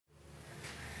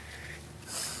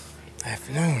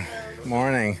Afternoon.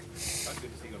 Morning. Good to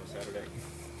see you on a Saturday.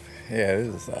 Yeah, it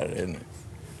is a Saturday, isn't it?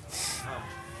 Just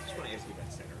want to ask you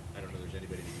about center. I don't know if there's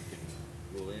anybody that you can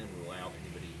rule in, rule out,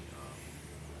 anybody.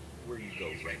 Where do you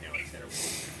go right now at center?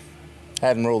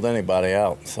 Hadn't ruled anybody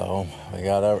out, so we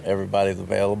got everybody's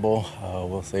available.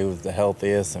 We'll see who's the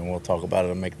healthiest, and we'll talk about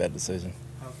it and make that decision.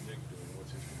 How's Nick doing?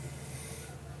 What's his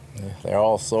condition? Yeah, they're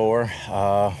all sore.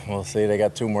 We'll see. They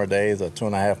got 2 more days, or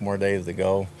 2.5 more days to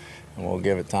go, and we'll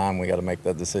give it time. We got to make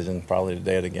that decision probably the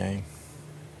day of the game.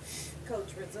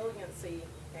 Coach, resiliency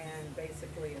and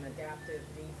basically an adaptive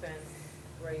defense,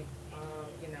 great,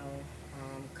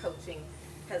 coaching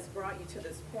has brought you to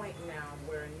this point now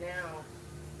where now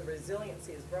the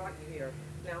resiliency has brought you here.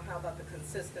 Now, how about the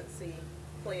consistency,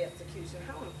 play execution?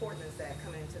 How important is that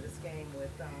coming into this game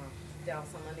with Dallas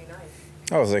on Monday night?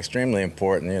 That was extremely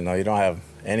important. You don't have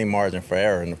any margin for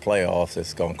error in the playoffs.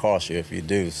 It's going to cost you if you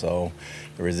do. So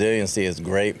the resiliency is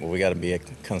great, but we got to be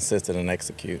consistent and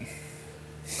execute.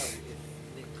 If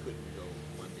Nick couldn't go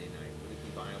Monday night, would it be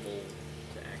viable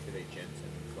to activate Jensen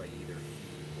and play either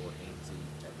he or Hainsey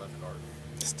at left guard?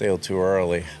 Still too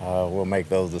early. We'll make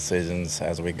those decisions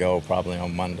as we go, probably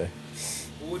on Monday.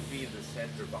 Who would be the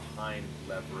center behind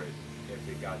Leverett if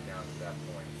it got down to that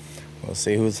point? We'll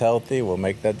see who's healthy. We'll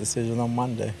make that decision on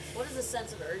Monday. What is the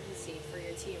sense of urgency for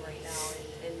your team right now?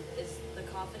 And is the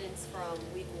confidence from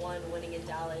week one winning in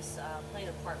Dallas playing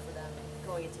a part for them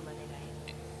going into Monday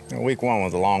night? Week one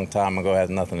was a long time ago. It has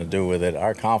nothing to do with it.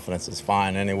 Our confidence is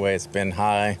fine anyway. It's been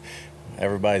high.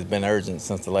 Everybody's been urgent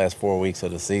since the last 4 weeks of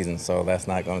the season, so that's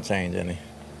not going to change any.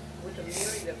 With the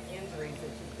myriad of injuries that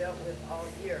you've dealt with all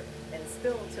year, and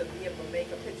still to be able to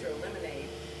make a pitcher of lemonade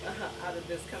out of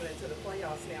this coming into the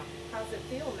playoffs now, how does it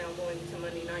feel now going into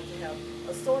Monday night to have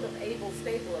a sort of able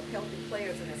stable of healthy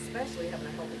players, and especially having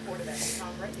a healthy quarterback in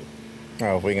Tom Brady?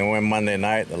 Well, if we can win Monday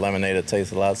night, the lemonade will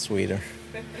taste a lot sweeter.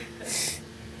 Todd,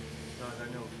 I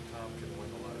know Tom can win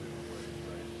a lot of different ways,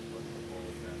 right? But the ball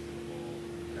is after the ball,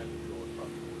 had to go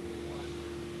across the line.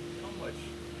 How much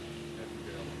have you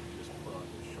been able to just put on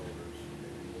his shoulders,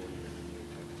 maybe more even than you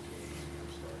intended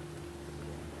to start?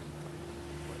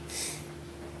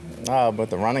 But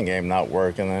the running game not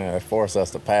working, and it forced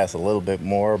us to pass a little bit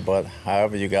more. But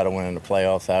however you got to win in the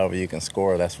playoffs, however you can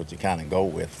score, that's what you kind of go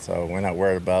with. So we're not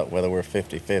worried about whether we're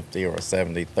 50-50 or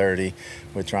 70-30.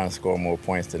 We're trying to score more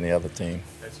points than the other team.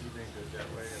 Has he been good that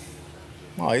way?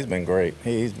 Oh, he's been great.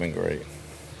 He's been great.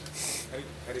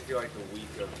 How do you feel like the week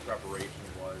of preparation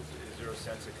was? Is there a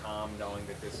sense of calm knowing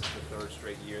that this is the third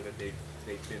straight year that they've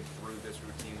been through this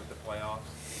routine with the playoffs?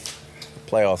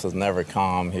 The playoffs is never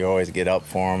calm. You always get up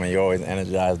for them, and you're always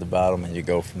energized about them, and you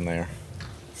go from there.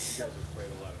 You guys have played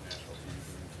a lot of national TV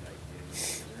games tonight.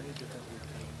 Is there any different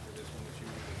routine for this one that you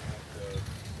would have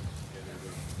to get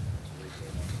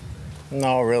into?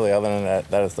 No, really. Other than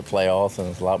that is the playoffs, and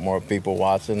there's a lot more people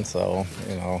watching. So,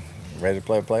 ready to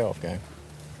play a playoff game.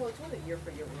 Coach, what a year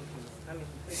for your rookies. I mean,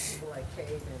 people like Cade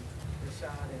and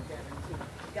Rashad and Devin who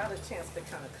got a chance to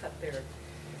kind of cut their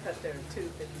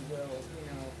tooth, if you will,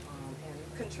 and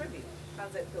contribute. How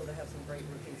does that feel to have some great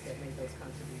rookies that made those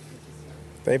contributions this year?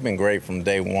 They've been great from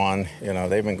day one.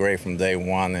 They've been great from day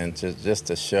one, and just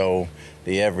to show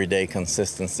the everyday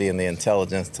consistency and the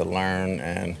intelligence to learn.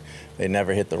 And they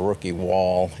never hit the rookie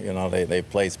wall. They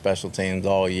played special teams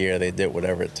all year. They did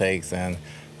whatever it takes, and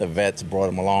the vets brought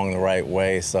them along the right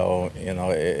way. So,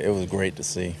 it was great to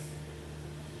see.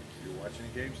 You watch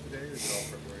any games today, or is it all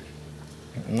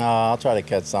preparation? No, I'll try to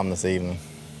catch some this evening.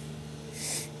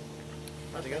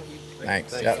 Thank you.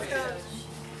 Thanks. Thanks. Yep. Thanks, Coach.